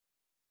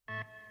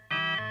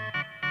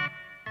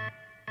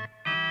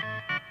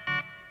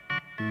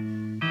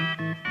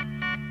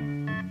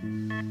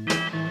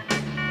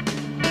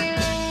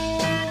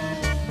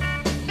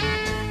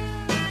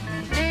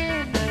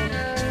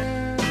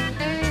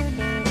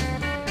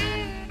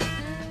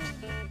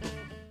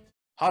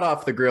Hot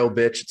off the grill,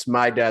 bitch. It's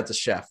My Dad's a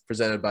Chef,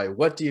 presented by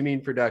What Do You Mean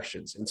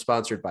Productions and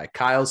sponsored by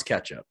Kyle's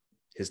Ketchup.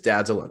 His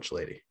dad's a lunch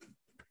lady.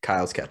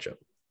 Kyle's Ketchup.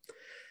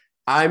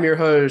 I'm your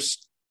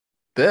host,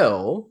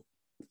 Bill,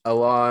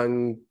 well,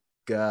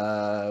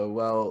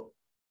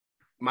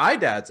 my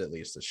dad's at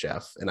least a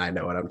chef, and I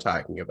know what I'm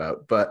talking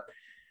about, but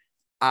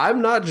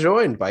I'm not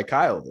joined by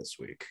Kyle this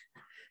week.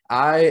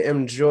 I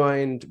am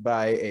joined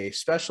by a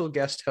special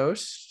guest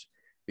host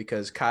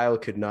because Kyle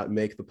could not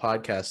make the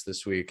podcast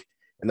this week.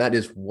 And that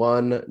is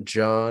one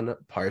John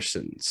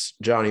Parsons.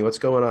 Johnny, what's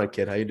going on,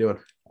 kid? How you doing?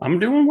 I'm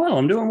doing well.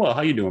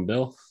 How you doing,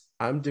 Bill?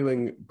 I'm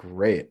doing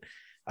great.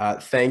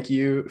 Thank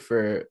you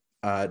for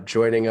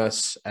joining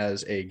us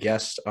as a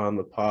guest on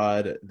the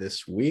pod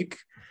this week.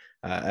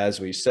 As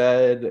we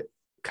said,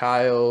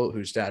 Kyle,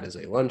 whose dad is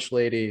a lunch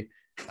lady,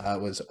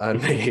 was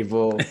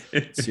unable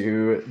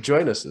to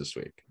join us this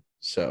week.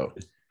 So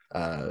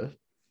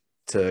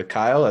to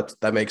Kyle,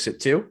 that makes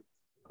it two.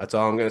 That's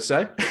all I'm going to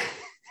say.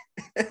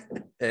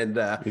 And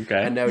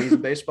now he's a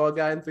baseball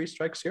guy in Three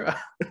Strikes You're Out.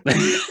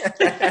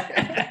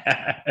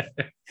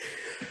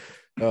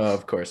 Oh,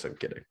 of course, I'm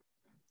kidding.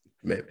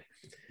 Maybe.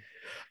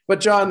 But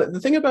John,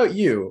 the thing about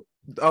you,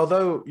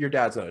 although your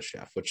dad's not a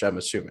chef, which I'm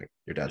assuming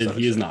your dad's not.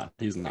 He's not.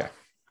 He's not.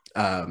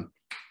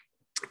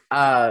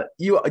 Okay.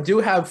 You do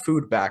have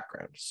food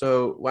background.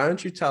 So why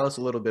don't you tell us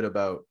a little bit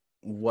about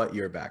what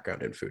your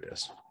background in food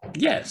is?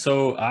 Yeah.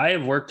 So I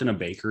have worked in a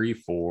bakery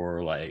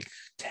for like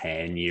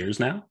 10 years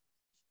now.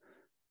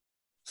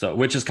 So,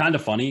 which is kind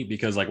of funny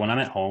because like when I'm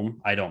at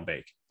home, I don't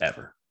bake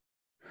ever.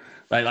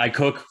 Like I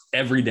cook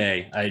every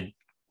day. I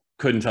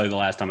couldn't tell you the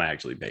last time I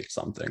actually baked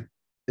something.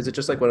 Is it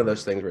just like one of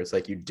those things where it's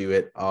like you do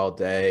it all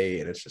day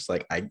and it's just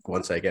like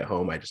once I get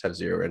home, I just have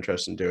zero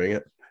interest in doing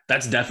it?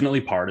 That's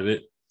definitely part of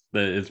it.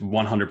 It's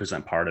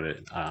 100% part of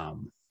it.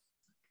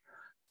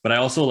 But I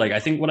also I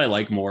think what I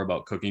like more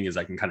about cooking is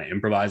I can kind of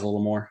improvise a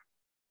little more.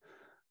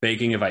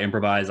 Baking, if I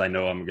improvise, I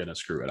know I'm going to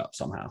screw it up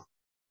somehow.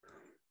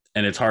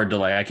 And it's hard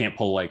to I can't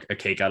pull like a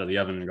cake out of the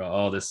oven and go,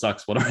 oh, this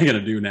sucks. What am I going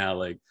to do now?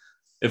 Like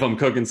if I'm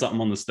cooking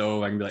something on the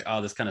stove, I can be like, oh,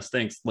 this kind of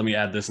stinks. Let me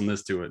add this and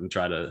this to it and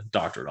try to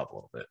doctor it up a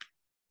little bit.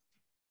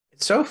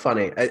 It's so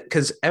funny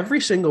because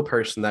every single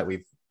person that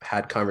we've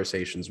had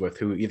conversations with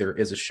who either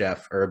is a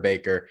chef or a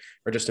baker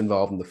or just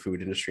involved in the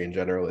food industry in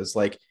general is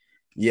like,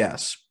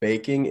 yes,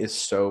 baking is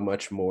so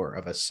much more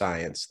of a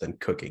science than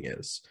cooking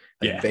is.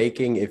 Yeah.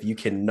 Baking, if you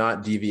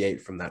cannot deviate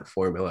from that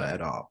formula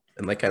at all.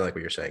 And kind of like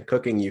what you're saying,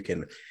 cooking, you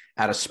can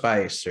add a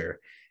spice or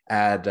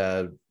add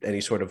any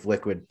sort of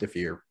liquid if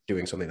you're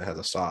doing something that has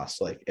a sauce.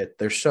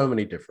 There's so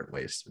many different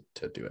ways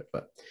to do it.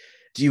 But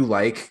do you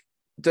like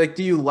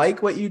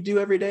what you do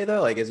every day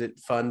though? Is it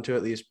fun to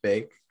at least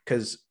bake?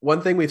 Because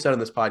one thing we've said on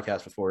this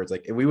podcast before is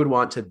we would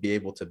want to be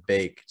able to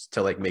bake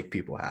to make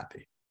people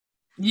happy.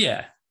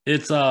 Yeah,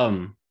 it's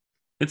all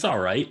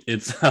right.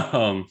 It's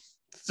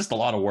just a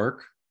lot of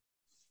work.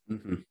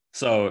 Mm-hmm.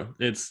 So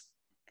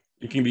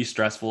it can be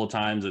stressful at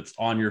times. It's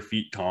on your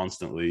feet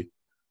constantly.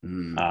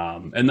 And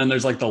then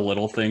there's the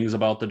little things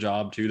about the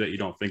job too that you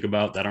don't think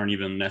about that aren't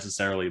even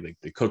necessarily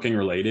the cooking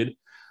related,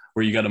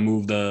 where you got to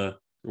move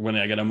when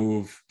I got to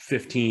move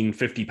 15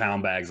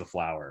 50-pound bags of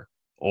flour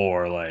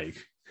or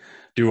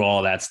do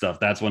all that stuff.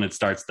 That's when it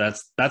starts.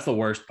 That's the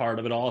worst part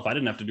of it all. If I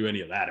didn't have to do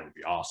any of that, it would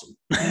be awesome.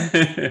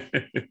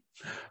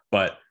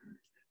 But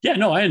yeah,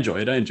 no, I enjoy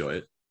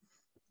it.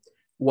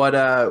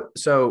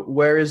 So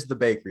where is the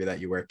bakery that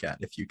you work at,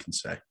 if you can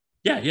say?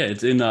 Yeah,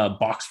 it's in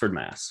Boxford,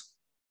 Mass.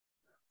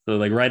 So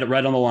right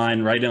on the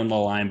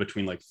line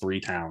between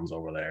three towns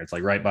over there. It's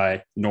right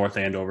by North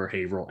Andover,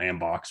 Haverhill, and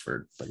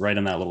Boxford, right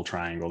in that little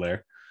triangle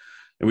there.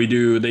 And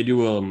they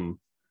do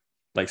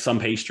some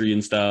pastry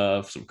and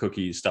stuff, some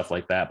cookies, stuff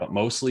like that, but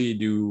mostly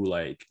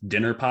do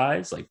dinner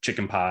pies,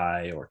 chicken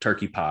pie or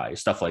turkey pie,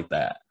 stuff like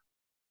that.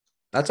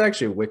 That's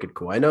actually wicked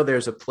cool. I know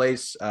there's a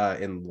place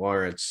in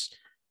Lawrence,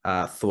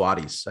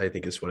 Thwatties, I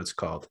think is what it's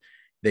called.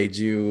 They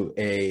do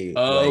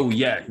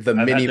the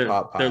mini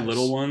pot pies. They're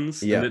little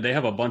ones. Yeah, they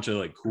have a bunch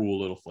of cool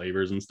little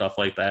flavors and stuff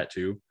like that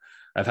too.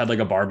 I've had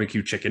a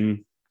barbecue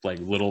chicken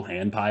little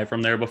hand pie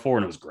from there before,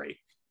 and it was great.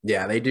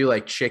 Yeah, they do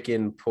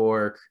chicken,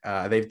 pork.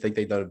 They've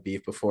done a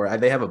beef before.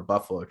 They have a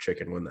buffalo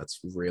chicken one that's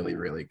really,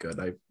 really good.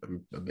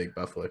 I'm a big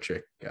buffalo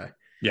chicken guy.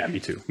 Yeah,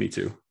 me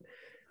too.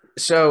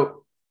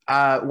 So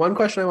one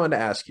question I wanted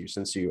to ask you,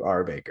 since you are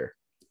a baker,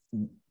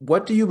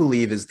 what do you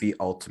believe is the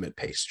ultimate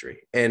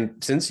pastry?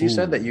 And since you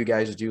said that you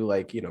guys do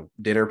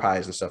dinner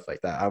pies and stuff like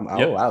that,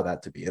 I'll allow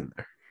that to be in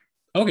there.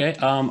 Okay.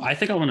 I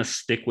think I want to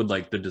stick with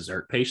the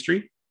dessert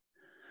pastry.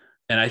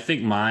 And I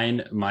think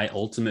my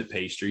ultimate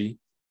pastry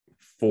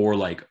for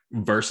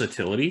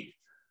versatility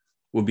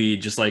would be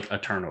just a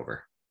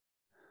turnover.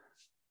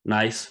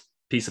 Nice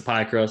piece of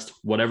pie crust,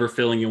 whatever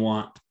filling you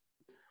want,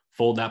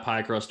 fold that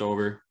pie crust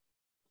over,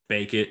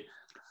 bake it.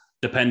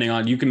 depending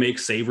on, you can make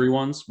savory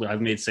ones.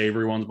 I've made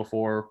savory ones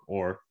before,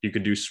 or you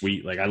could do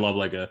sweet. Like I love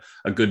like a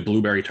good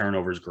blueberry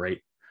turnover is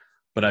great,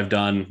 but I've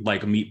done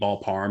like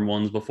meatball parm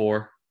ones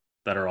before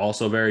that are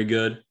also very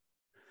good.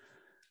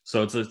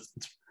 So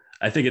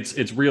I think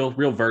it's real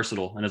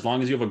versatile, and as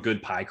long as you have a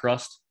good pie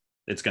crust,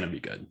 it's going to be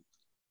good.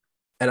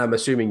 And I'm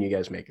assuming you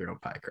guys make your own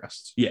pie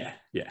crusts. Yeah,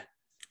 yeah.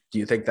 Do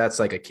you think that's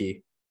like a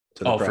key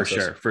to the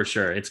process? For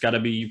sure. It's got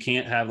to be. You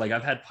can't have like,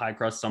 I've had pie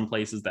crust some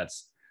places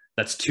that's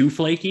too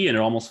flaky and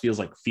it almost feels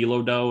like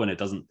phyllo dough, and it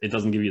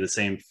doesn't give you the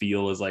same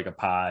feel as like a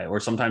pie.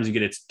 Or sometimes you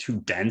get it's too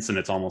dense and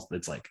it's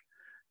like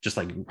just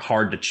like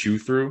hard to chew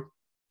through.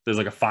 There's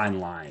like a fine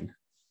line.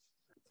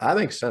 That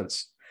makes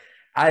sense.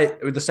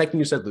 The second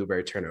you said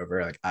blueberry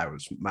turnover, like I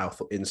was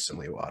mouth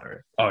instantly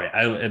watering. Oh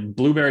yeah,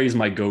 blueberry is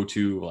my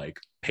go-to like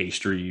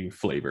pastry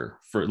flavor.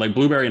 For like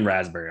blueberry and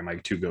raspberry are my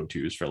two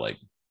go-tos for like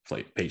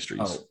pastries.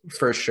 Oh,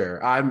 for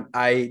sure.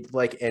 I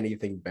like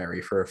anything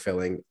berry for a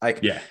filling.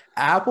 Like yeah,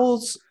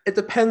 apples, it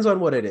depends on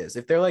what it is.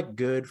 If they're like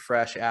good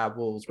fresh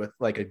apples with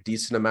like a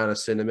decent amount of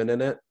cinnamon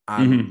in it,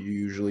 I'm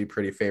usually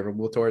pretty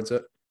favorable towards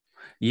it.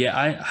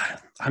 Yeah,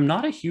 I'm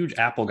not a huge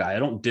apple guy. I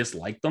don't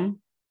dislike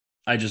them.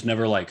 I just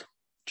never like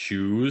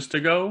choose to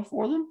go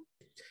for them.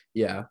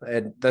 Yeah,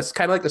 and that's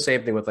kind of like the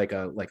same thing with like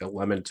a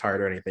lemon tart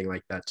or anything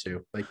like that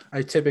too. Like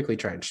I typically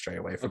try and stray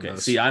away from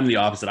those. See, I'm the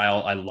opposite.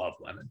 I love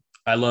lemon.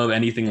 I love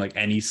anything like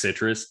any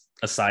citrus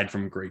aside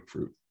from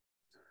grapefruit.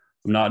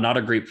 I'm not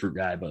a grapefruit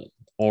guy, but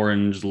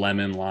orange,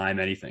 lemon, lime,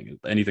 anything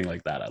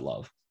like that I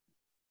love.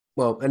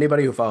 Well,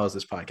 anybody who follows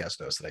this podcast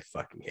knows that I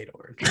fucking hate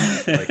orange.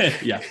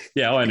 Like, yeah.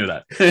 Oh, I knew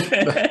that.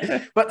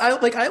 but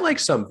I like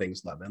some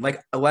things lemon,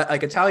 like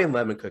Italian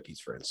lemon cookies,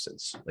 for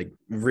instance. Like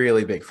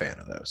really big fan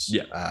of those.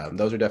 Yeah,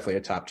 those are definitely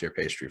a top tier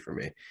pastry for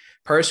me.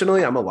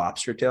 Personally, I'm a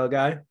lobster tail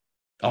guy.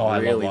 Oh, I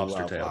really love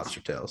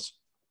lobster tails.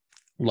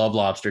 Love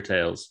lobster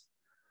tails.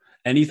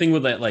 Anything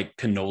with that like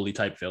cannoli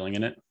type filling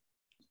in it.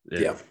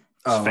 Yeah,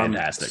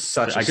 fantastic.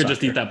 I could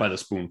just eat that by the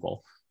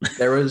spoonful.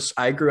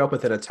 I grew up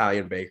with an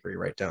Italian bakery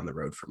right down the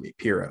road from me,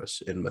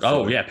 Piro's in Methuen.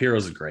 Oh yeah,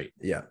 Piro's is great.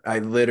 Yeah, I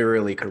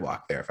literally could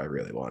walk there if I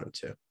really wanted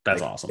to.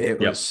 That's awesome. It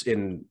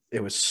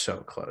was so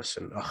close,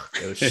 and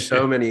there was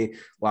so many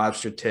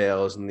lobster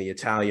tails and the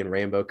Italian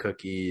rainbow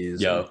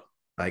cookies. Yeah,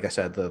 like I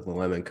said, the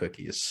lemon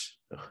cookies.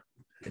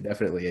 I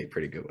definitely ate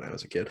pretty good when I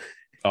was a kid.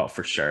 Oh,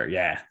 for sure.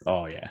 Yeah.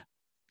 Oh yeah.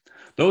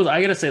 Those,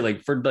 I gotta say,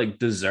 like for like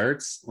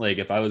desserts, like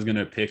if I was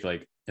gonna pick,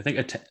 like I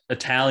think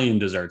Italian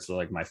desserts are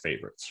like my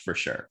favorites for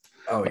sure.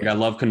 Oh, like I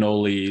love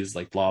cannolis,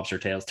 like lobster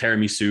tails.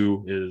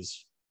 Tiramisu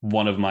is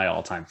one of my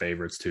all-time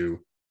favorites too.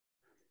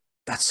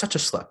 That's such a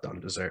slept-on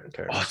dessert.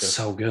 Oh, it's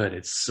so good.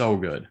 It's so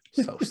good.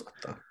 So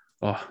slept on.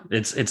 Oh,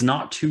 it's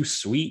not too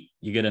sweet.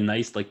 You get a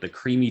nice like the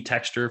creamy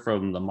texture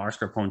from the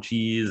mascarpone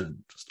cheese, and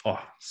just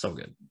so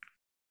good.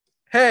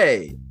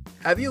 Hey,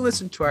 have you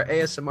listened to our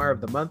ASMR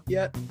of the month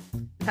yet?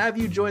 Have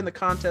you joined the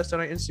contest on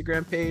our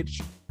Instagram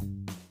page?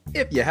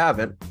 If you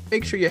haven't,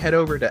 make sure you head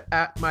over to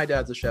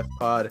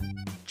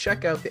 @MyDad'sAChefPod,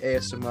 check out the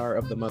ASMR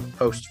of the month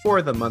post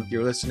for the month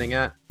you're listening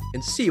at,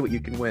 and see what you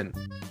can win.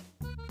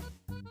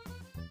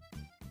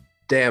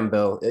 Damn,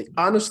 Bill. It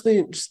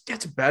honestly just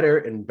gets better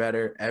and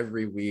better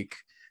every week.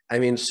 I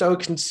mean, so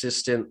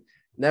consistent,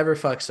 never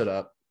fucks it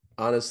up.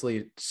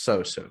 Honestly,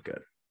 so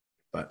good.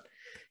 But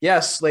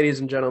yes, ladies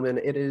and gentlemen,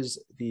 it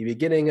is the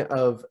beginning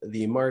of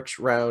the March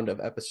round of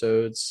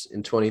episodes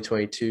in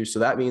 2022. So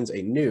that means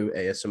a new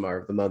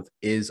ASMR of the month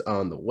is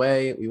on the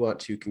way. We want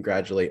to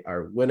congratulate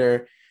our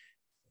winner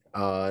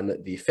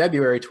on the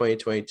February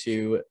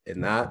 2022,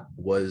 and that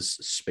was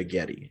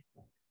Spaghetti,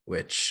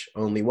 which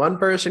only one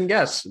person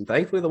guessed. And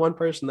thankfully, the one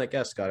person that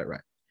guessed got it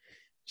right.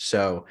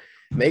 So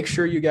make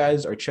sure you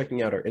guys are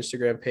checking out our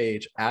Instagram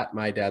page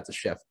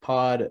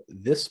 @MyDad'sAChefPod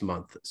this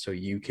month so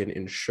you can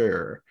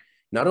ensure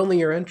not only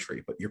your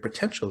entry, but your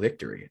potential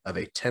victory of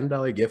a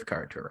 $10 gift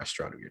card to a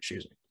restaurant of your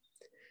choosing.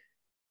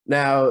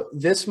 Now,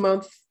 this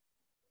month,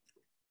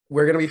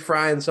 we're going to be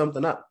frying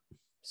something up.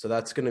 So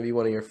that's going to be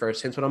one of your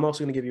first hints, but I'm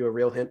also going to give you a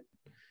real hint.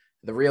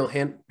 The real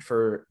hint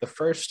for the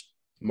first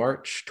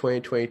March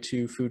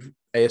 2022 food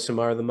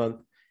ASMR of the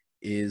month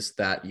is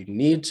that you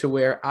need to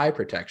wear eye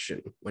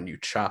protection when you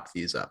chop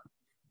these up.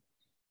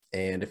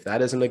 And if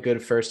that isn't a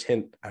good first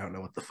hint, I don't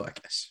know what the fuck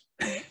is.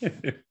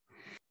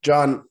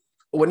 John,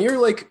 when you're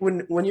like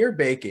when you're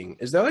baking,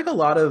 is there like a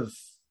lot of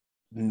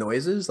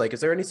noises? Like, is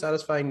there any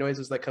satisfying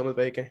noises that come with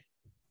baking?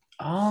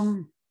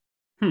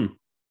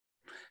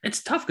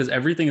 It's tough because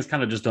everything is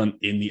kind of just done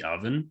in the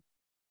oven.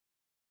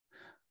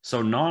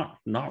 So not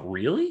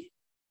really.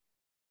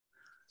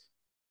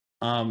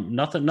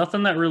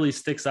 Nothing that really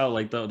sticks out.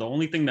 Like the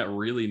only thing that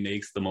really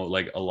makes the most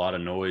like a lot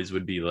of noise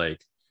would be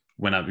like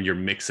when you're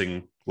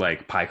mixing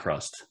like pie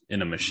crust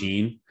in a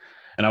machine,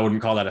 and I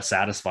wouldn't call that a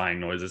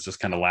satisfying noise. It's just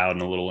kind of loud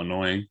and a little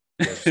annoying.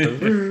 Yeah.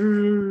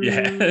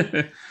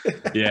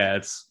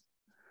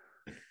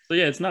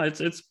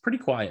 It's pretty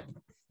quiet.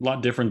 A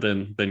lot different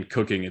than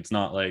cooking. It's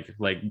not like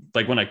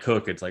when I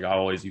cook, it's like I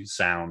always use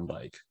sound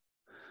like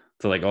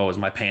to like, oh, is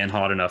my pan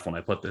hot enough when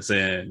I put this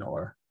in,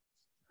 or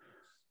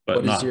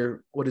but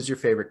what is your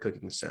favorite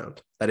cooking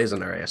sound? That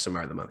isn't our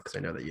ASMR of the month because I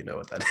know that you know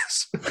what that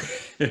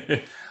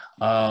is.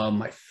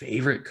 My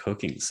favorite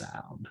cooking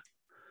sound.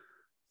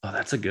 Oh,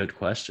 that's a good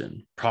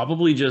question.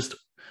 Probably just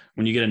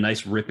when you get a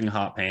nice ripping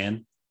hot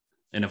pan,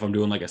 and if I'm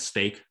doing like a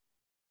steak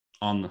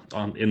on the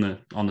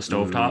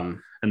stovetop,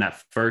 and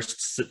that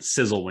first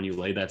sizzle when you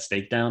lay that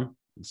steak down,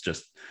 it's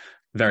just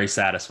very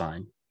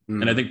satisfying.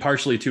 And I think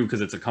partially too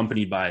because it's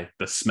accompanied by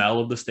the smell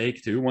of the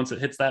steak too once it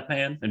hits that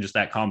pan, and just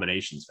that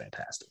combination is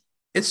fantastic.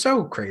 It's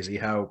so crazy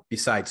how,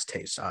 besides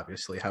taste,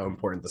 obviously, how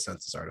important the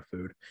senses are to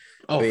food.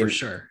 Oh, I mean, for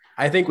sure.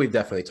 I think we've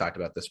definitely talked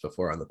about this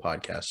before on the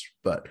podcast,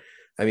 but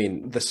I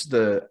mean,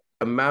 the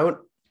amount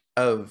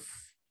of,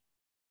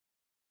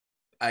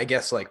 I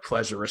guess, like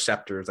pleasure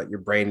receptors that your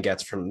brain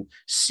gets from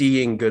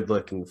seeing good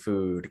looking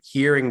food,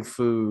 hearing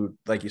food,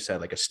 like you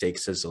said, like a steak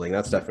sizzling.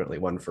 That's definitely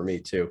one for me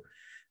too.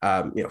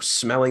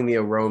 Smelling the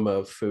aroma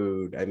of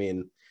food. I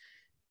mean,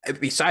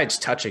 besides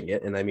touching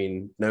it, and I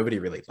mean, nobody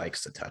really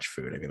likes to touch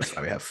food. I mean, that's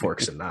why we have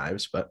forks and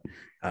knives, but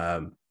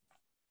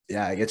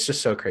yeah, it's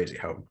just so crazy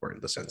how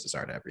important the senses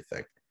are to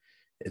everything,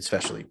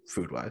 especially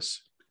food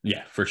wise.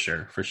 Yeah, for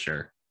sure. For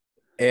sure.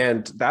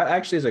 And that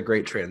actually is a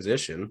great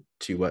transition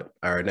to what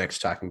our next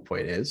talking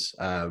point is.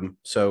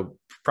 So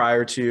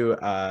prior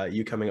to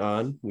you coming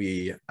on,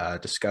 we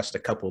discussed a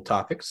couple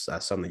topics,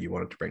 some that you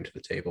wanted to bring to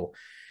the table.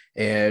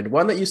 And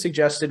one that you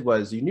suggested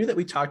was you knew that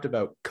we talked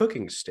about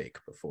cooking steak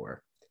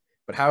before,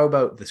 but how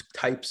about the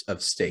types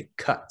of steak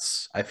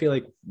cuts? I feel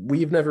like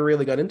we've never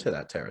really got into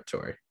that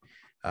territory.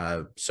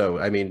 So,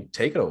 I mean,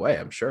 take it away.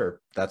 I'm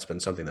sure that's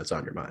been something that's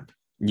on your mind.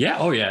 Yeah.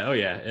 Oh yeah. Oh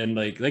yeah. And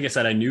like I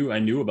said, I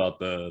knew about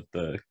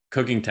the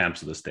cooking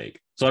temps of the steak.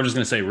 So I'm just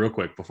gonna say real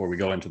quick before we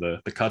go into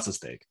the cuts of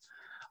steak.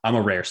 I'm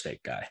a rare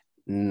steak guy.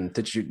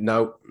 Did you?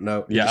 No.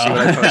 Did yeah. You see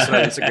what I posted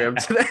on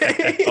Instagram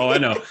today? Oh, I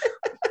know.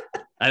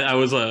 I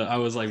was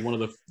like one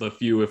of the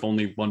few, if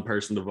only one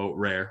person to vote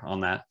rare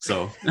on that.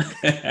 So,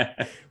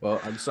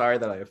 well, I'm sorry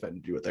that I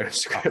offended you with their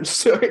Instagram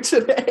story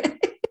today.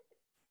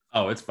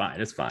 Oh, it's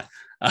fine. It's fine.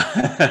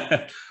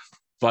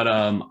 But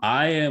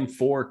I am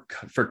for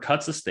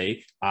cuts of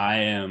steak.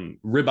 I am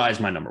ribeye is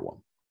my number one.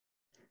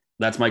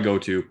 That's my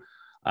go-to.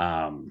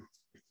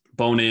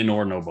 Bone in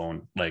or no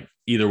bone, like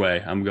either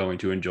way, I'm going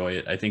to enjoy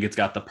it. I think it's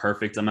got the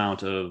perfect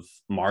amount of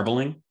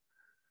marbling,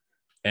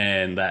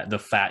 and that the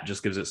fat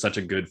just gives it such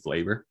a good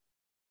flavor.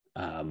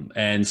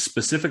 And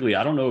specifically,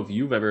 I don't know if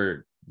you've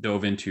ever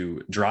dove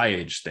into dry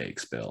age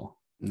steaks, Bill.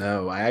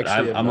 No, I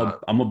actually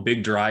I'm a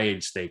big dry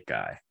age steak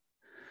guy,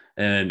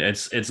 and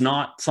it's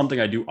not something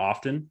I do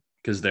often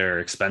because they're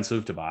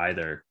expensive to buy.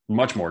 They're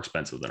much more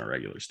expensive than a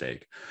regular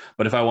steak.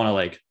 But if I want to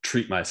like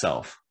treat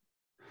myself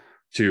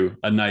to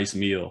a nice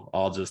meal,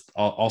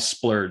 I'll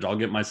splurge. I'll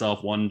get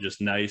myself one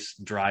just nice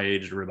dry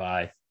aged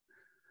ribeye.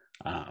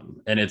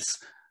 And it's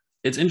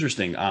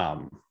interesting.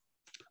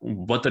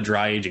 What the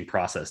dry aging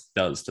process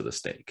does to the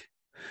steak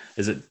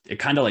is it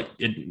kind of like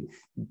it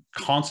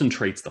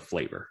concentrates the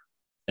flavor,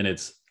 and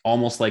it's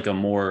almost like a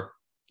more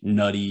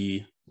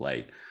nutty,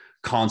 like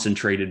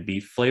concentrated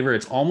beef flavor.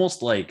 It's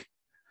almost like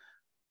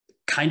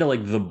kind of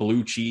like the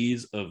blue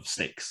cheese of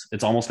steaks.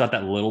 It's almost got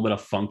that little bit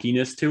of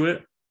funkiness to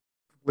it.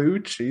 Blue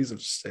cheese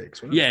of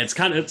steaks. Yeah,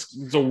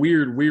 it's a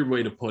weird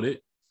way to put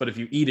it, but if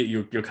you eat it,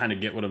 you'll kind of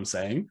get what I'm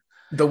saying.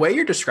 The way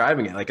you're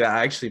describing it, like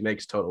that actually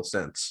makes total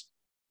sense.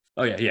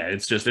 Oh yeah.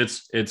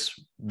 It's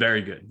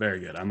very good.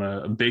 Very good. I'm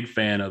a big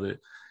fan of it.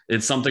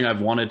 It's something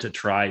I've wanted to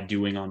try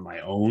doing on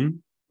my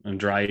own and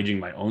dry aging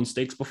my own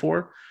steaks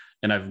before.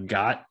 And I've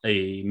got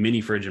a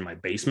mini fridge in my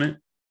basement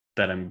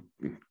that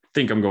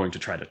think I'm going to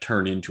try to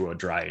turn into a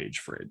dry age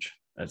fridge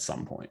at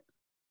some point.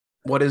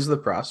 What is the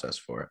process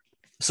for it?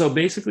 So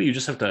basically you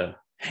just have to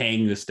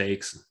hang the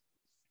steaks.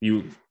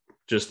 You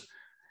just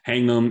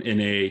hang them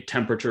in a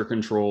temperature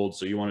controlled.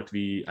 So you want it to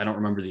be, I don't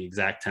remember the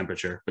exact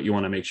temperature, but you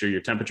want to make sure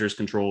your temperature is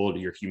controlled,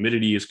 your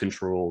humidity is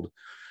controlled,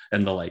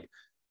 and the like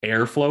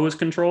airflow is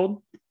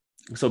controlled.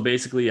 So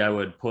basically I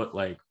would put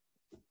like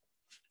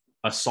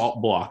a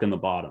salt block in the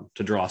bottom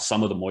to draw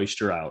some of the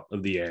moisture out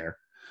of the air,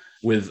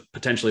 with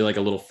potentially like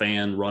a little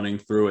fan running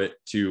through it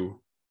to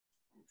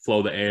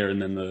flow the air.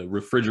 And then the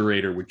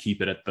refrigerator would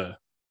keep it at the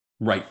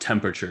right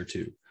temperature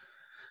too.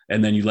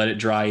 And then you let it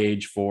dry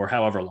age for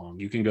however long.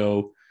 You can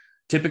go,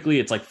 typically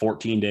it's like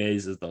 14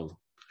 days is the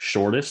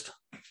shortest,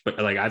 but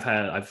like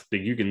I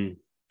think you can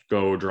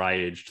go dry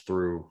aged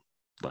through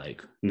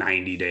like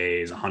 90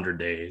 days, 100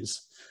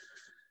 days.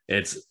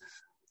 It's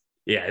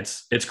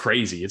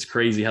crazy. It's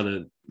crazy how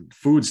the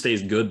food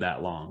stays good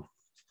that long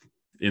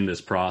in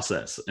this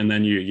process. And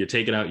then you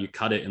take it out, you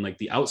cut it, and like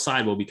the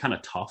outside will be kind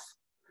of tough.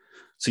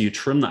 So you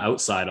trim the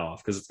outside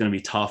off because it's going to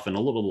be tough and a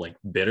little like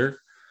bitter,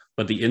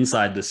 but the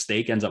inside, the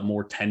steak ends up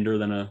more tender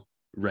than a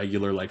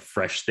regular like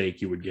fresh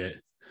steak you would get.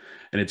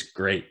 And it's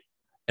great.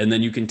 And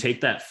then you can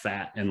take that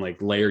fat and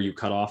like layer you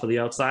cut off of the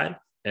outside.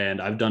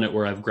 And I've done it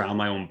where I've ground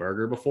my own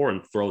burger before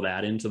and throw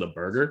that into the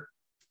burger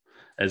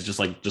as just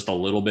a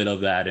little bit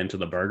of that into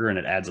the burger. And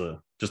it adds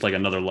just like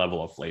another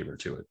level of flavor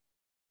to it.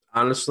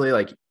 Honestly,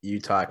 like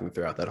you talking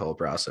throughout that whole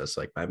process,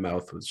 like my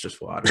mouth was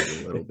just watering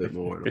a little bit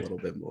more and a little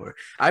bit more.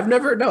 I've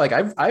never no, like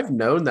I've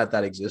known that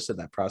existed,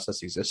 that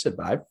process existed,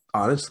 but I've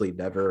honestly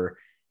never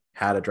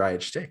had a dry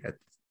aged steak.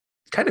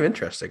 It's kind of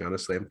interesting,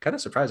 honestly. I'm kind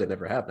of surprised I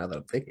never have now that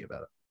I'm thinking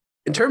about it.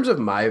 In terms of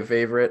my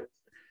favorite,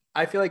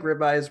 I feel like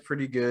ribeye is a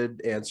pretty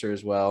good answer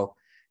as well.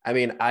 I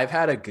mean, I've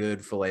had a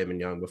good filet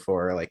mignon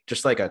before, like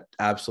just like a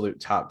absolute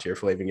top tier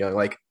filet mignon.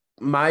 Like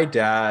my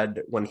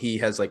dad, when he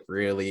has like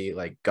really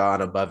like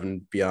gone above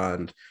and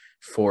beyond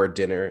for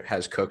dinner,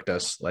 has cooked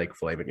us like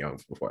filet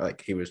mignons before.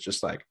 Like he was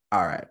just like,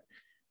 all right,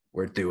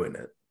 we're doing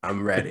it.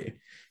 I'm ready.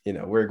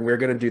 We're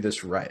gonna do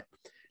this right.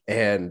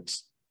 And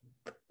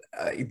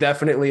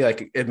definitely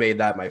like it made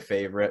that my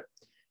favorite.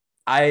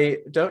 I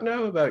don't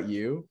know about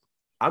you.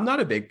 I'm not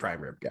a big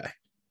prime rib guy.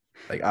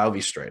 Like I'll be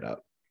straight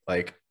up.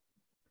 Like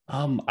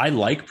I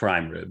like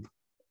prime rib,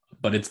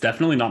 but it's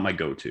definitely not my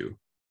go-to.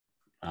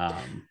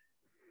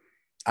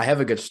 I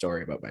have a good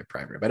story about my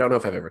prime rib. I don't know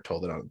if I've ever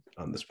told it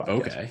on this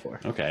podcast before.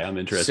 Okay, I'm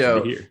interested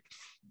to hear.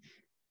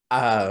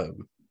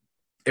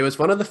 It was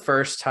one of the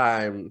first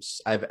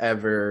times I've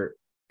ever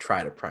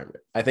tried a prime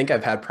rib. I think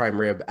I've had prime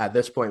rib at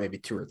this point maybe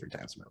 2 or 3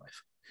 times in my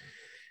life.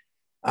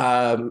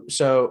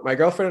 So my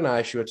girlfriend and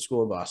I, she went to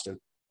school in Boston.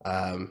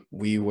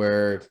 We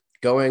were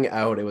going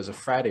out. It was a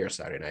Friday or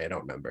Saturday night. I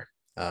don't remember.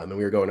 And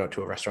we were going out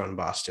to a restaurant in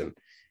Boston,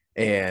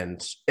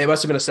 and it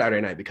must have been a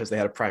Saturday night because they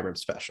had a prime rib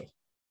special.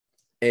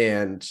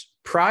 And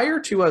prior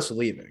to us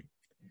leaving,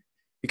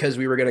 because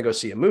we were going to go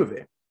see a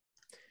movie,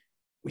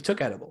 we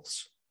took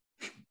edibles.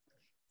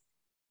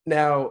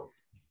 Now,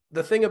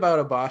 the thing about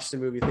a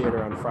Boston movie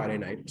theater on Friday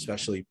night,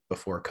 especially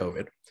before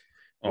COVID,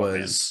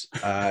 was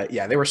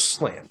they were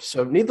slammed.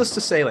 So needless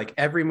to say, like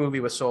every movie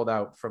was sold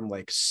out from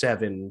like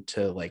 7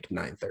 to like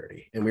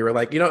 9:30. And we were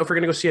like, if we're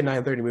going to go see a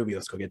 9:30 movie,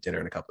 let's go get dinner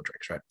and a couple of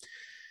drinks, right?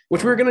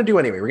 Which we were going to do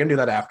anyway. We're going to do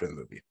that after the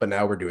movie, but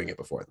now we're doing it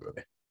before the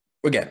movie.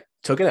 Again,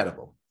 took an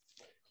edible.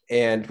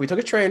 And we took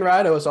a train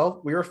ride.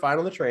 We were fine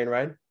on the train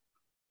ride.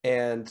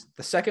 And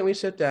the second we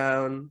sit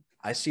down,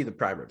 I see the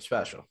prime rib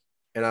special.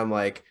 And I'm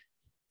like,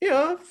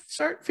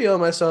 start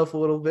feeling myself a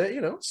little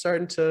bit,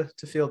 starting to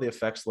feel the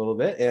effects a little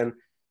bit. And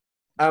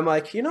I'm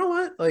like, you know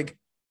what? Like,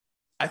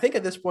 I think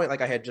at this point,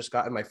 like I had just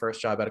gotten my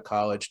first job out of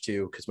college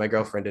too, because my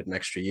girlfriend did an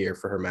extra year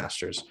for her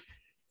master's.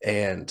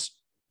 And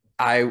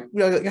I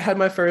had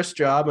my first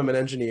job. I'm an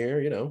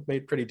engineer,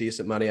 made pretty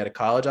decent money out of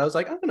college. I was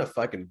like, I'm going to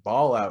fucking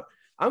ball out.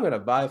 I'm going to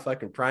buy a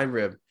fucking prime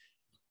rib.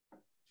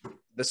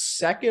 The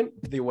second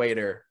the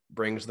waiter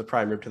brings the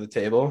prime rib to the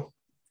table,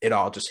 it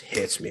all just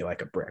hits me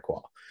like a brick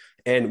wall.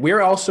 And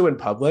we're also in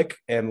public.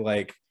 And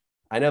like,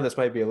 I know this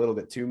might be a little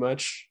bit too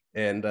much.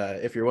 And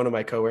if you're one of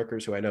my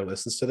coworkers who I know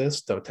listens to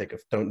this, don't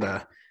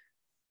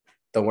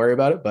worry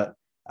about it. But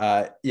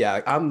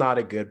I'm not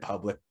a good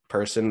public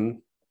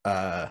person.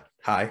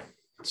 High.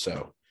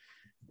 So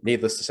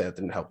needless to say, that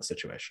didn't help the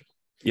situation.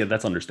 Yeah,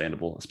 that's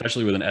understandable,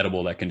 especially with an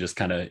edible that can just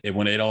kind of,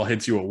 when it all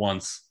hits you at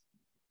once.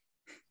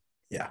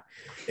 Yeah,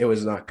 it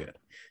was not good.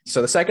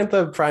 So the second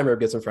the prime rib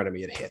gets in front of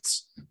me, it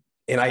hits.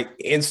 And I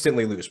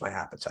instantly lose my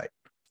appetite.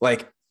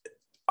 Like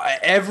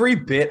every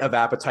bit of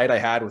appetite I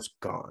had was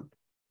gone.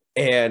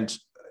 And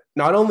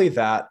not only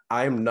that,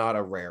 I'm not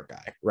a rare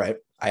guy, right?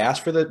 I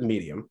asked for the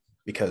medium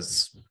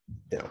because,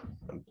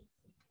 I'm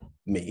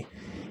me.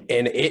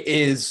 And it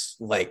is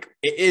like,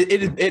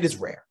 it is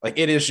rare. Like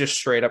it is just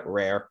straight up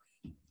rare.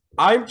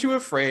 I'm too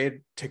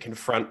afraid to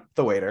confront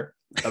the waiter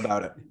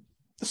about it.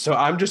 So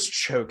I'm just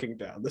choking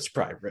down this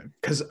prime rib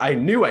because I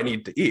knew I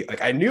needed to eat.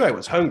 Like I knew I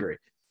was hungry,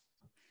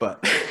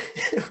 but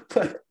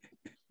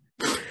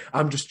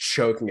I'm just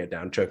choking it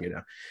down.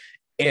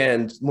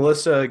 And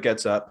Melissa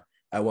gets up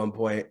at one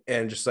point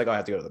and just like, I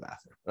have to go to the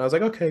bathroom. And I was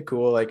like, okay,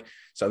 cool. Like,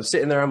 so I'm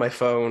sitting there on my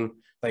phone,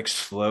 like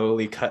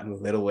slowly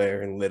cutting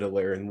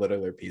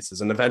littler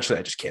pieces. And eventually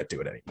I just can't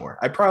do it anymore.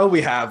 I probably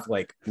have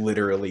like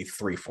literally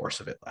 3/4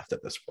 of it left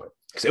at this point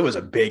because it was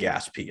a big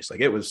ass piece. Like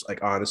it was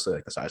like honestly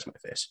like the size of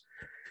my face.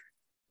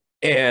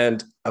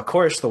 And of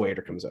course the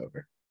waiter comes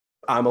over.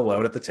 I'm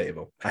alone at the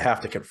table. I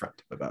have to confront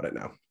him about it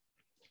now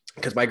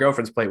because my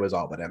girlfriend's plate was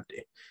all but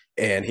empty.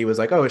 And he was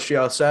like, oh, is she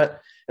all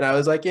set? And I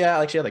was like, yeah,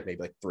 like she had like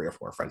maybe like 3 or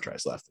 4 French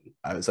fries left. And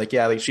I was like,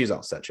 yeah, like she's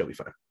all set. She'll be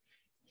fine.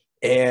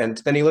 And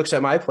then he looks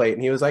at my plate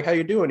and he was like, how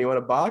you doing? You want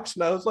a box?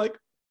 And I was like,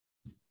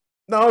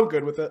 no, I'm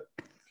good with it.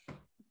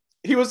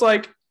 He was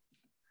like,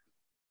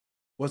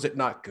 was it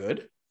not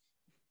good?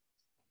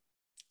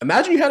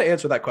 Imagine you had to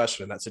answer that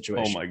question in that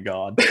situation. Oh my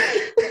God.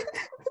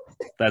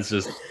 That's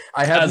just,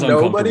 I have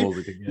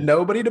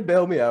nobody to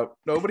bail me out,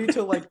 nobody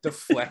to like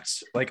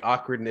deflect like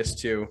awkwardness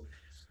to.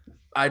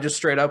 I just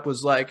straight up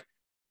was like,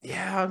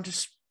 yeah, I'm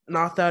just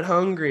not that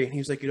hungry. And he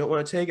was like, you don't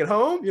want to take it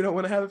home? You don't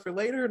want to have it for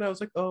later? And I was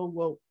like, oh,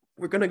 well,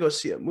 we're going to go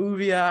see a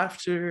movie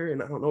after,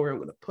 and I don't know where I'm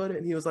going to put it.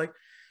 And he was like,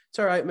 it's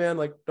all right, man.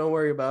 Like, don't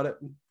worry about it.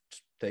 And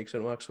just takes it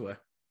and walks away.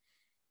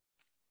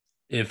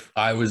 If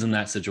I was in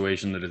that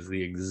situation, that is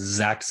the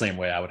exact same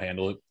way I would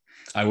handle it.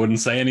 I wouldn't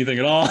say anything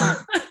at all.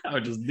 I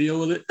would just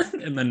deal with it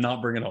and then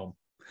not bring it home.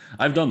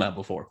 I've done that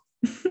before.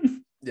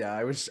 Yeah,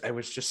 I was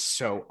just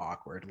so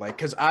awkward. Like,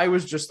 cause I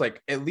was just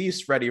like at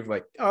least ready for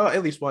like, oh,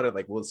 at least wanted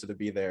like Wilson to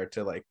be there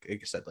to like I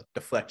said, like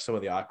deflect some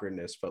of the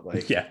awkwardness, but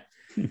like Yeah.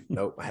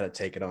 nope, I had to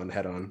take it on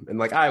head on. And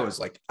like I was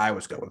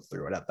going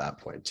through it at that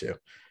point too.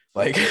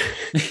 Like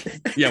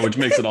Yeah, which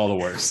makes it all the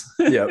worse.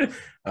 yep.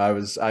 I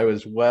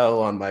was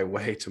well on my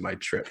way to my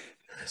trip.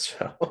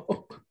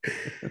 So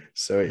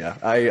so yeah,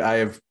 I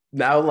have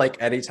now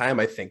like anytime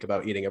I think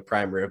about eating a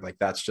prime rib, like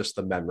that's just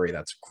the memory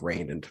that's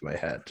grained into my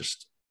head.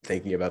 Just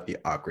thinking about the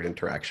awkward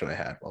interaction I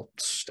had while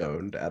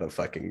stoned at a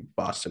fucking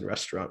Boston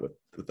restaurant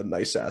with a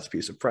nice ass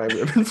piece of prime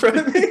rib in front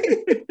of me.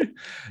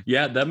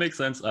 Yeah, that makes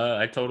sense.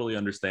 I totally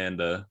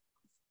understand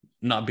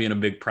not being a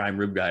big prime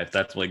rib guy if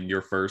that's like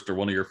your first or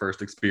one of your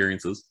first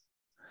experiences.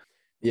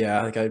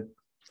 Yeah, like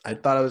I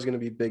thought I was gonna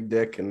be big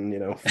dick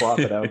and flop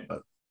it out,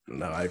 but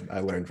no,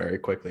 I learned very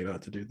quickly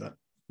not to do that.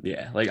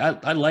 Yeah, like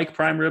I like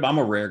prime rib. I'm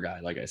a rare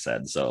guy, like I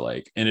said. So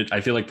like, and I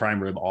feel like prime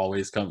rib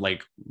always comes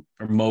like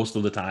most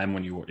of the time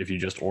when if you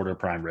just order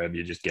prime rib,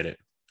 you just get it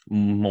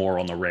more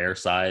on the rare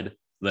side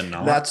than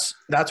not.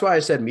 That's why I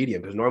said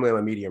medium, because normally I'm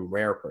a medium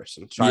rare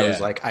person. So I was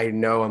Yeah. like, I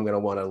know I'm gonna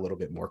want a little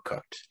bit more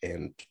cooked,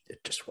 and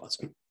it just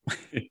wasn't.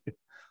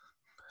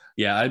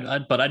 Yeah,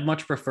 but I'd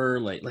much prefer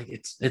like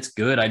it's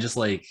good.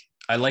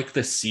 I like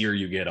the sear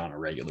you get on a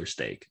regular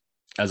steak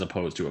as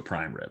opposed to a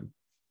prime rib.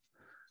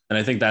 And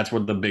I think that's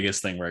what the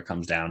biggest thing where it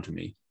comes down to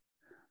me.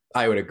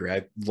 I would agree.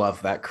 I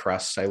love that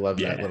crust. I love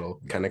that Yeah.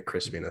 little kind of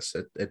crispiness.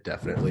 It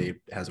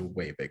definitely has a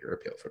way bigger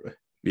appeal for me.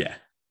 Yeah.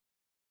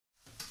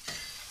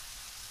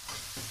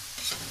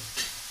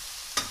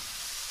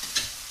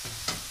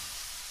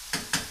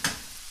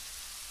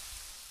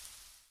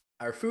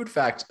 Our food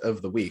fact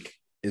of the week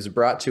is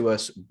brought to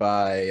us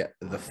by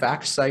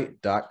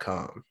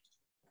thefactsite.com,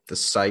 the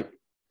site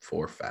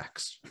for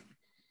facts.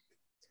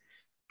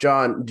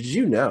 John, did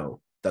you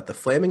know that the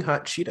Flaming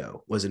Hot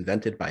Cheeto was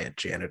invented by a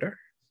janitor?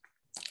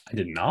 I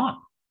did not.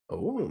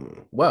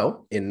 Oh,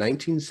 well, in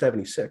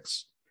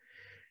 1976,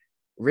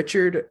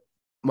 Richard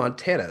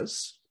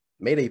Montanez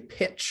made a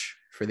pitch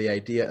for the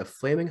idea of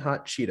Flaming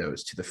Hot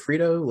Cheetos to the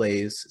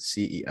Frito-Lay's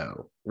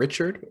CEO.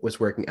 Richard was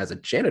working as a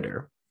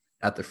janitor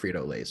at the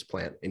Frito-Lay's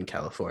plant in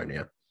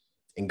California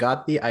and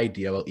got the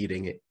idea while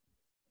eating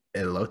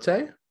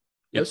elote,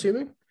 Yep.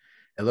 assuming?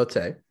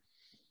 Elote,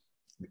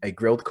 a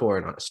grilled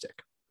corn on a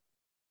stick,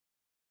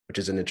 which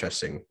is an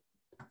interesting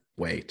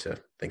way to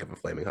think of a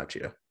Flaming Hot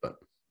Cheeto, but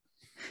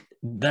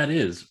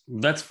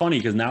That's funny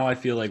because now I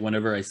feel like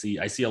whenever I see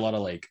a lot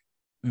of like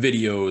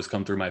videos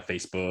come through my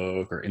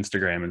Facebook or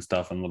Instagram and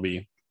stuff, and there'll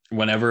be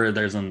whenever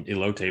there's an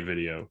elote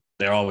video,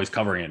 they're always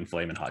covering it in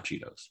flaming hot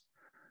Cheetos.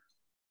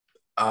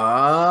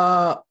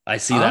 I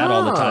see that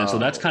all the time. So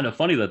that's kind of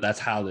funny that's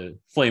how the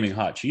flaming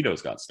hot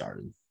Cheetos got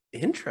started.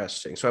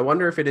 Interesting. So I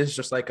wonder if it is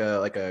just like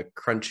a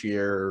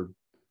crunchier.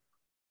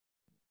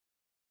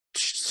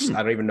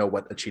 I don't even know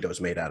what a Cheeto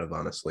is made out of,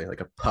 honestly.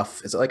 Like a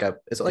puff. Is it like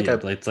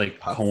it's like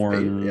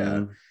corn?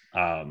 Yeah.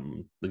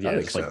 Yeah,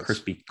 it's like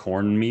crispy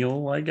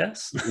cornmeal, I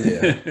guess.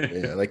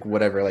 yeah, like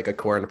whatever, like a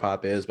corn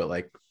pop is, but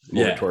like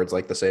more towards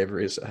like the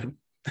savory side.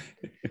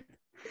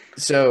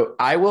 So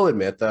I will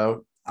admit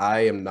though,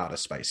 I am not a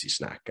spicy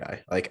snack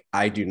guy. Like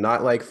I do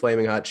not like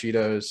flaming hot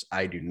Cheetos.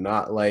 I do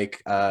not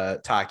like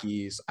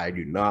Takis. I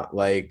do not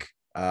like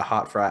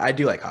hot fry. I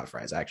do like hot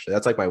fries actually.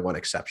 That's like my one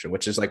exception,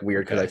 which is like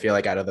weird because I feel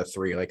like out of the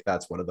three, like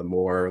that's one of the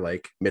more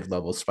like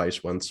mid-level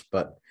spice ones.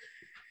 But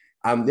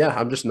I'm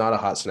just not a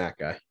hot snack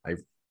guy. I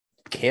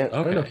can't.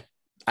 I don't know.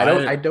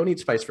 I don't eat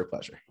spice for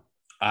pleasure.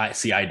 I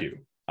do.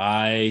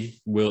 I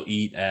will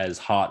eat as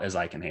hot as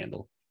I can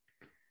handle.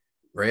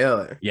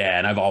 Really? Yeah,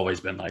 and I've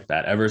always been like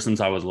that ever since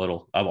I was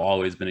little. I've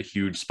always been a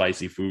huge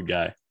spicy food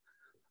guy.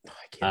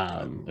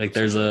 Like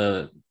there's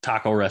a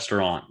taco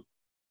restaurant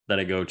that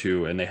I go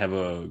to, and they have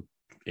a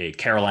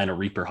Carolina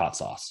Reaper hot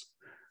sauce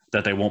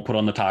that they won't put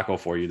on the taco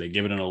for you. They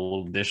give it in a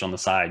little dish on the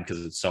side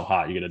because it's so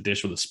hot. You get a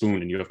dish with a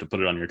spoon, and you have to put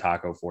it on your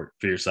taco for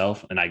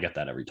yourself. And I get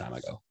that every time I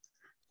go.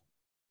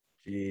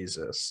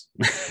 Jesus.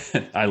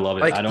 I love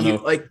it. Like, I don't know.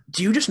 Like,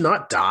 do you just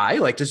not die?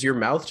 Like, does your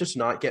mouth just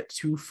not get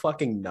too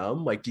fucking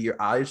numb? Like, do your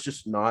eyes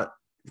just not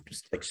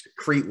just like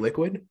secrete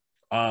liquid?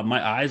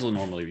 My eyes will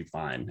normally be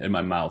fine, and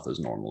my mouth is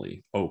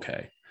normally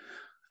okay.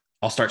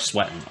 I'll start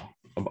sweating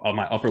though. On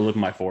my upper lip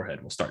and my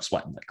forehead will start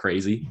sweating like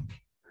crazy.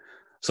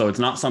 So it's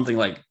not something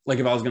like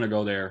if I was gonna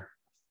go there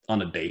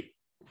on a date,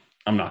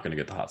 I'm not gonna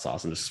get the hot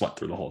sauce and just sweat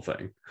through the whole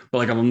thing. But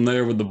like if I'm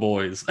there with the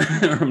boys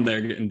or I'm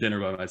there getting dinner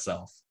by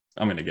myself,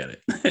 I'm gonna get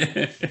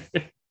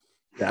it.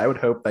 Yeah, I would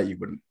hope that you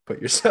wouldn't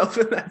put yourself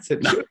in that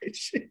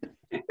situation.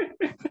 No.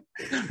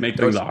 Make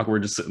things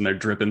awkward, just sitting there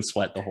dripping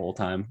sweat the whole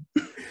time.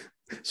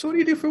 So what do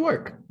you do for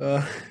work?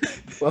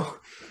 Well.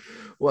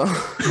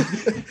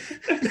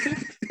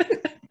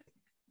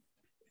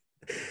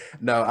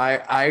 No,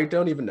 I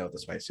don't even know what the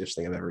spiciest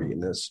thing I've ever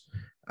eaten is.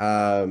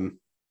 I'm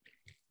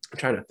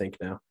trying to think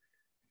now.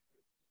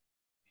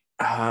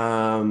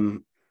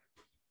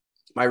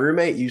 My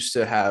roommate used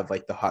to have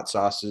like the hot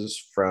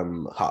sauces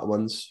from Hot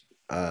Ones.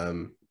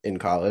 in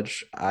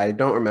college. I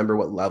don't remember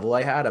what level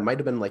I had. It might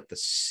have been like the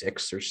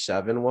 6 or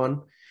 7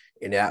 one.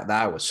 And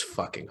that was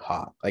fucking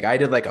hot. Like I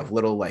did like a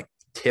little like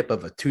tip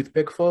of a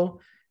toothpick full,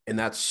 and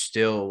that's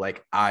still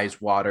like eyes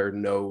water,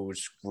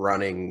 nose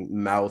running,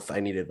 mouth. I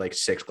needed like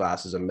 6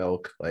 glasses of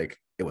milk. Like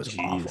it was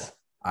awful.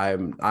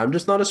 Jeez. I'm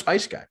just not a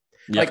spice guy.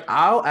 Yep. Like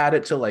I'll add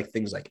it to like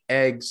things like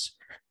eggs.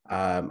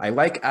 I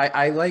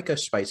like a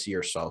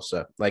spicier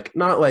salsa. Like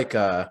not like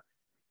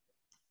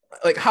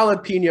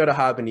jalapeno to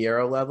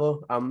habanero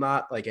level. I'm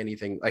not like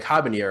anything like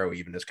habanero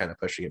even is kind of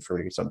pushing it for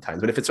me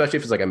sometimes. But especially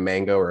if it's like a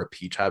mango or a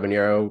peach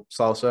habanero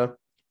salsa,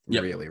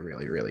 Yep. really,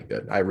 really, really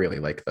good. I really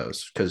like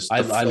those because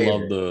I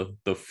love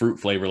the fruit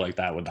flavor like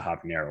that with the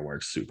habanero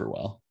works super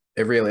well.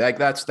 it really like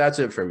that's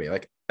it for me.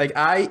 Like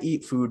I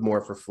eat food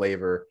more for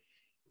flavor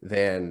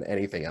than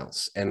anything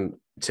else. And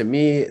to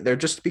me, there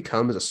just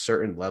becomes a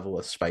certain level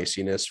of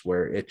spiciness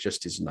where it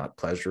just is not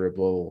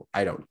pleasurable.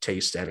 I don't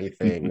taste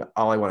anything.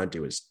 All I want to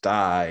do is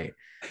die.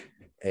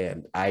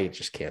 And I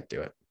just can't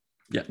do it.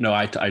 Yeah, no,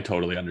 I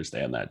totally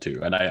understand that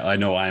too. And I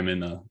know I'm in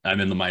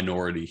the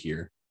minority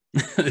here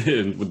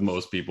with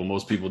most people.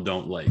 Most people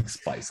don't like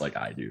spice like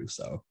I do.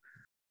 So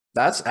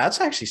That's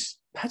actually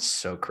that's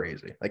so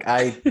crazy. Like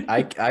I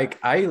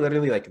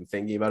literally like am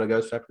thinking about a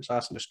ghost pepper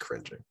sauce and just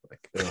cringing.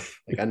 Like, ugh.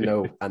 Like I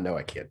know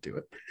I can't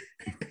do it.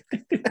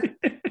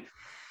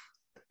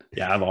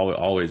 yeah, I've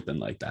always been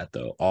like that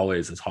though.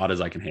 Always as hot as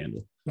I can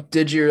handle.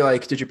 Did your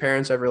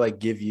parents ever like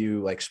give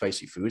you like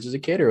spicy foods as a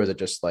kid, or was it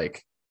just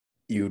like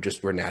you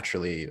just were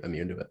naturally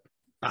immune to it?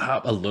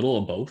 A little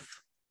of both.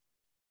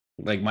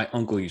 Like my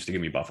uncle used to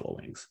give me buffalo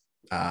wings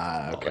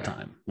all Okay. the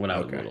time when I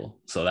was Okay. little,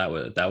 so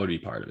that would be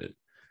part of it.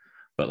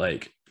 But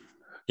like,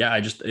 yeah,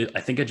 I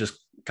think it just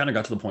kind of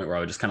got to the point where I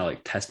would just kind of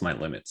like test my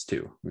limits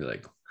too. Be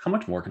like, how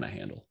much more can I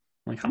handle?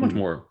 Like how much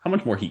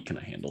more heat can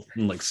I handle?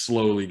 And like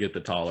slowly get the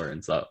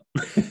tolerance up.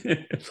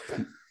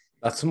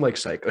 That's some like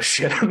psycho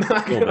shit. I'm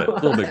not A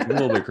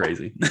little bit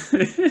crazy.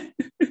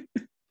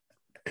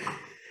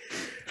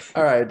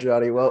 All right,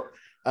 Johnny. Well,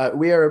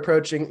 we are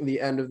approaching the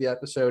end of the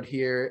episode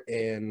here,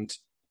 and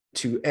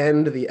to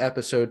end the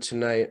episode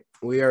tonight,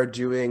 we are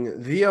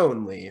doing the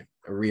only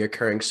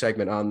reoccurring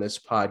segment on this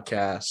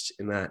podcast,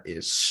 and that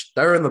is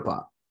Stir in the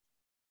Pot.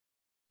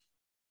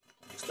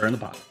 Stir in the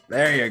pot.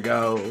 There you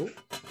go.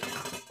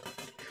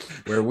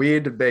 Where we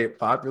debate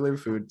popular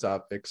food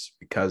topics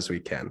because we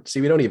can.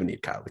 See, we don't even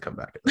need Kyle to come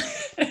back.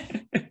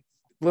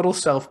 Little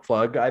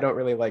self-plug.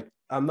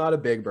 I'm not a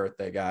big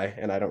birthday guy,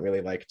 and I don't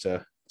really like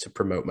to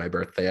promote my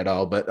birthday at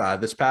all. But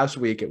this past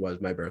week, it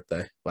was my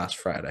birthday, last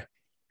Friday.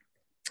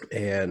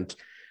 And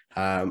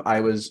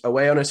I was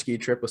away on a ski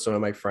trip with some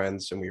of my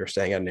friends, and we were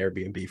staying at an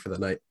Airbnb for the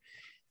night.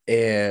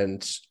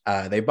 And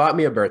they bought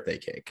me a birthday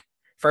cake.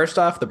 First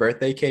off, the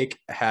birthday cake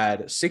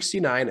had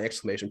 69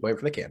 exclamation point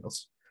for the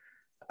candles.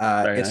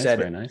 Very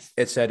nice.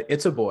 It said,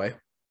 "It's a boy,"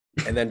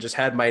 and then just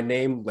had my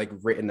name like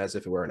written as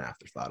if it were an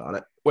afterthought on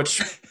it,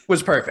 which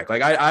was perfect.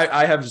 Like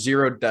I have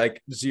zero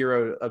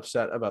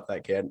upset about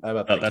that kid.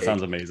 About that cake.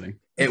 Sounds amazing.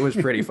 It was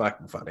pretty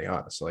fucking funny,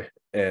 honestly.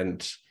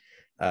 And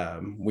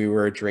we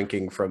were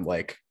drinking from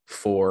like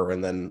 4,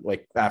 and then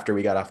like after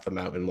we got off the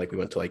mountain, like we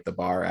went to like the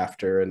bar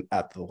after and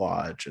at the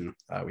lodge, and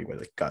we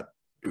went like got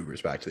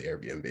Ubers back to the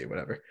Airbnb,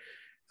 whatever.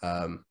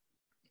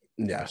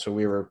 Yeah, so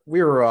we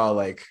were all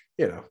like,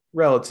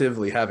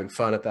 relatively having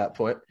fun at that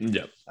point.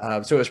 Yep.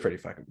 So it was pretty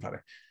fucking funny.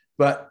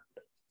 But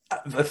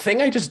the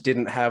thing I just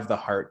didn't have the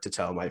heart to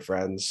tell my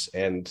friends,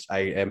 and I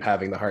am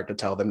having the heart to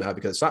tell them now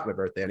because it's not my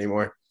birthday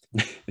anymore.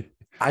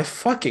 I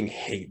fucking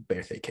hate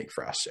birthday cake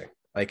frosting.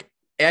 Like,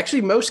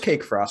 actually, most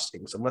cake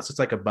frostings, unless it's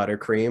like a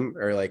buttercream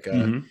or like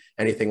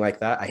anything like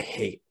that, I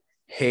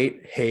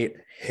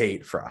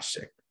hate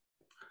frosting.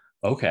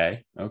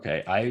 Okay.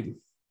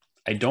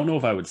 I don't know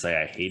if I would say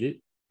I hate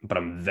it, but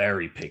I'm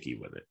very picky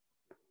with it.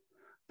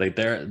 Like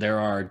there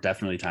are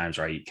definitely times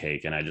where I eat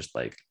cake and I just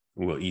like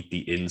will eat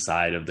the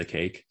inside of the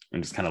cake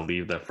and just kind of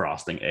leave the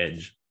frosting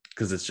edge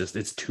because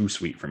it's too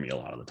sweet for me a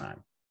lot of the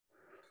time.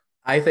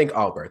 I think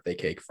all birthday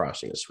cake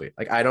frosting is sweet.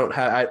 Like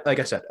like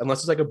I said, unless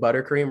it's like a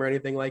buttercream or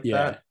anything like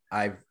that,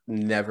 I've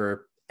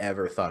never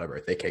ever thought a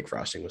birthday cake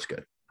frosting was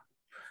good.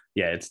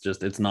 Yeah,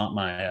 it's not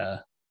my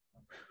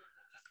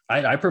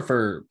I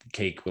prefer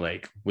cake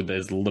like with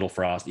this little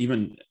frost,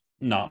 even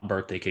not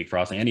birthday cake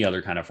frosting, any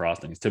other kind of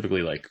frosting is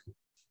typically like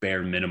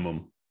bare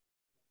minimum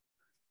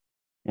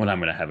when I'm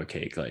going to have a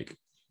cake. Like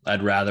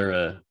I'd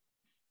rather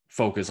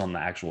focus on the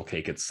actual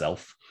cake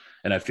itself.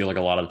 And I feel like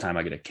a lot of the time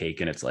I get a cake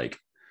and it's like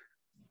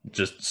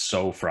just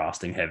so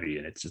frosting heavy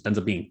and it just ends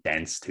up being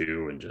dense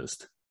too and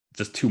just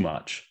too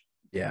much.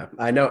 Yeah,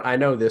 I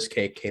know this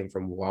cake came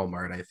from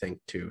Walmart, I think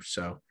too.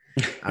 So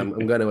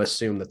I'm going to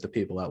assume that the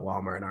people at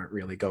Walmart aren't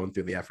really going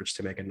through the efforts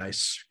to make a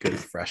nice, good,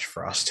 fresh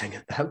frosting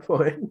at that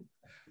point.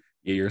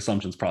 Yeah, your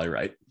assumption's probably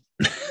right.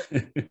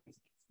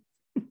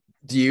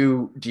 Do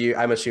you?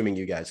 I'm assuming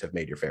you guys have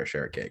made your fair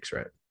share of cakes,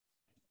 right?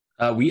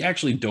 We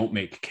actually don't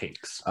make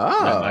cakes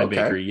at my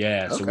bakery.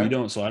 Yeah, okay. So we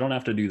don't. So I don't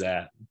have to do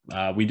that.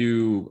 We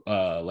do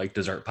like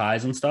dessert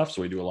pies and stuff.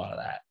 So we do a lot of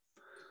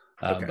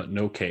that, but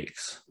no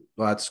cakes.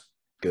 Well,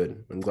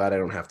 good. I'm glad I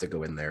don't have to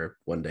go in there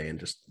one day and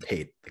just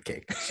hate the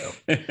cake. So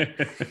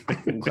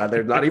I'm glad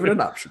there's not even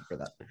an option for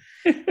that.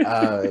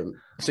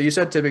 So you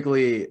said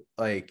typically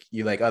like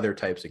you like other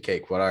types of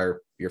cake. What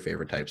are your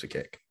favorite types of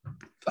cake?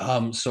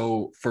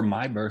 So for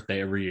my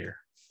birthday every year,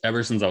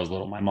 ever since I was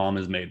little, my mom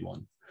has made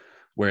one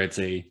where it's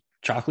a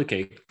chocolate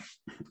cake,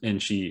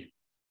 and she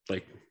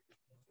like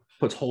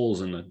puts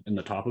holes in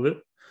the top of it.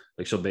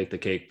 Like she'll bake the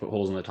cake, put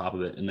holes in the top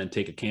of it, and then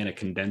take a can of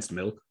condensed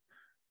milk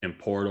and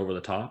pour it over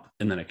the top,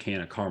 and then a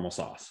can of caramel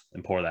sauce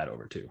and pour that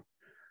over too.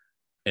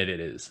 And it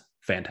is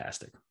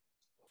fantastic.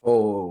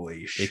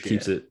 Holy shit. It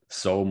keeps it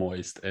so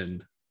moist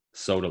and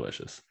so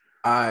delicious.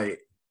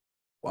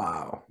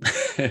 Wow.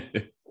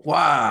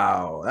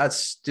 Wow.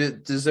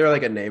 Is there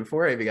like a name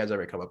for it? Have you guys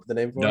ever come up with a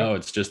name for it? No,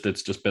 it's just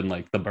been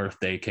like the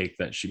birthday cake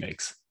that she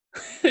makes.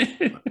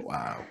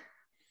 Wow.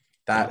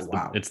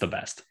 It's the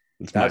best.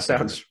 That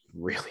sounds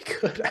really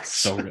good. That's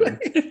so good.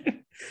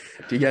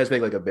 Do you guys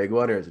make like a big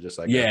one, or is it just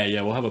like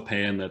yeah, we'll have a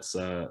pan that's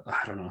I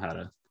don't know how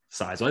to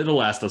size. Well, it'll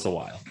last us a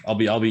while. I'll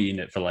be eating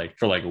it for like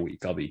a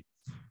week. I'll be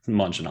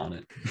munching on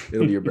it.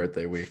 It'll be your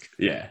birthday week.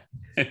 Yeah.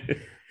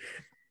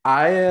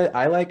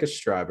 I like a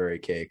strawberry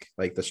cake,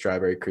 like the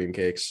strawberry cream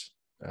cakes.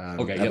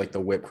 Okay. I like the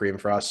whipped cream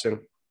frosting.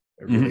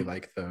 I really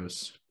like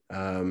those.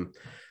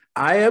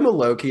 I am a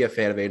low-key a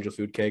fan of angel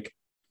food cake.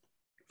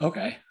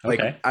 Okay.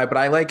 But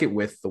I like it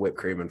with the whipped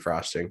cream and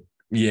frosting.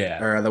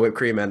 Yeah. Or the whipped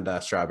cream and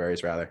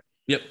strawberries rather.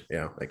 Yep.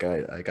 Yeah,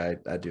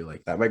 I do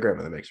like that. My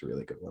grandmother makes a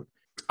really good one.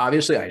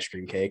 Obviously, ice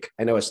cream cake.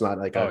 I know it's not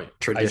like a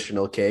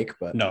traditional cake,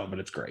 but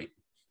it's great.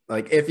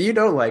 Like if you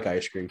don't like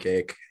ice cream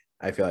cake,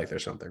 I feel like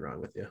there's something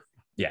wrong with you.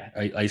 Yeah,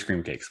 ice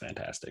cream cake's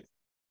fantastic.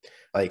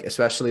 Like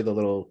especially the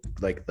little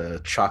like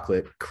the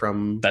chocolate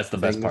crumb. That's the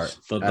best part.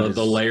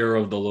 The layer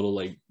of the little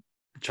like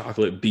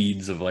chocolate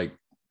beads of like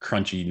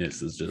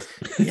crunchiness is just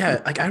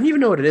yeah. Like I don't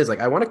even know what it is.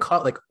 Like I want to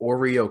call it like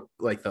Oreo,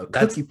 like the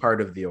cookie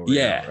part of the Oreo.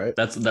 Yeah, right.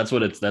 That's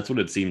what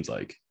it seems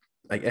like.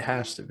 Like it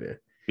has to be.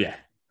 Yeah.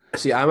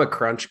 See, I'm a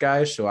crunch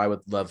guy, so I would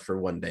love for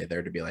one day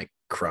there to be like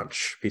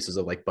crunch pieces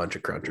of like bunch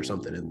of crunch or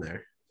something in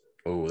there.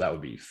 Oh, that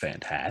would be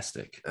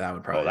fantastic. That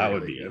would probably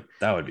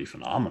that would be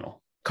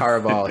phenomenal.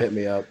 Carval, hit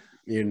me up.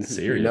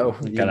 Seriously, you know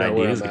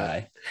ideas,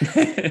 guy.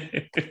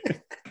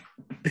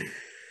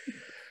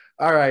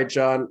 All right,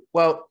 John.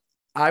 Well,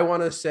 I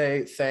want to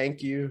say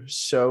thank you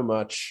so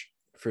much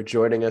for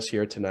joining us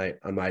here tonight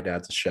on My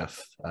Dad's a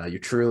Chef. You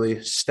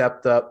truly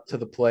stepped up to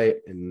the plate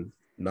and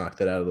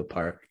knocked it out of the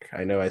park.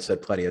 I know I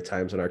said plenty of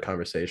times in our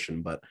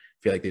conversation, but I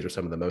feel like these are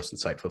some of the most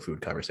insightful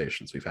food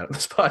conversations we've had on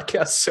this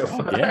podcast so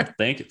far. Yeah,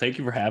 thank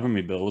you for having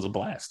me, Bill. It was a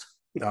blast.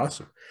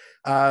 Awesome.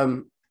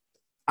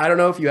 I don't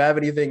know if you have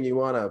anything you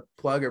want to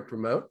plug or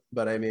promote,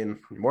 but I mean,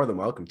 you're more than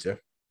welcome to.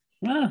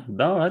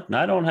 No,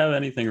 I don't have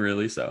anything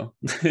really. So,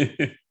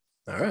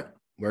 all right,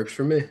 works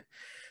for me.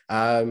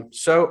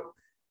 So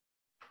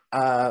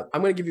I'm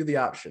going to give you the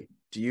option.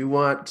 Do you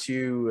want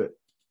to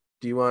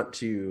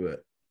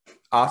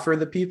offer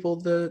the people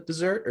the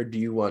dessert, or do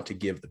you want to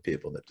give the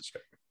people the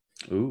dessert?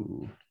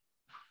 Ooh,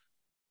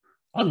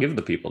 I'll give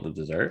the people the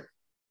dessert.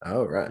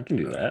 All right, I can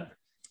do that.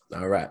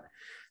 All right.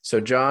 So,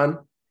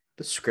 John,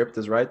 the script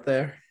is right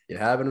there. You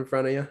have it in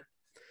front of you.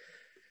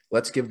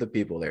 Let's give the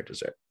people their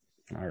dessert.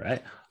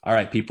 All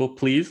right, people,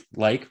 please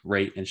like,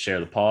 rate, and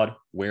share the pod.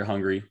 We're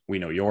hungry. We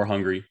know you're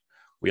hungry.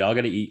 We all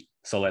got to eat,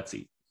 so let's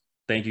eat.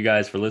 Thank you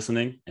guys for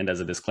listening. And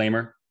as a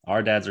disclaimer,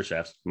 our dads are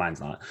chefs.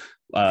 Mine's not.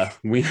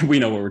 We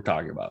know what we're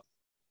talking about.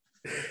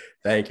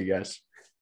 Thank you, guys.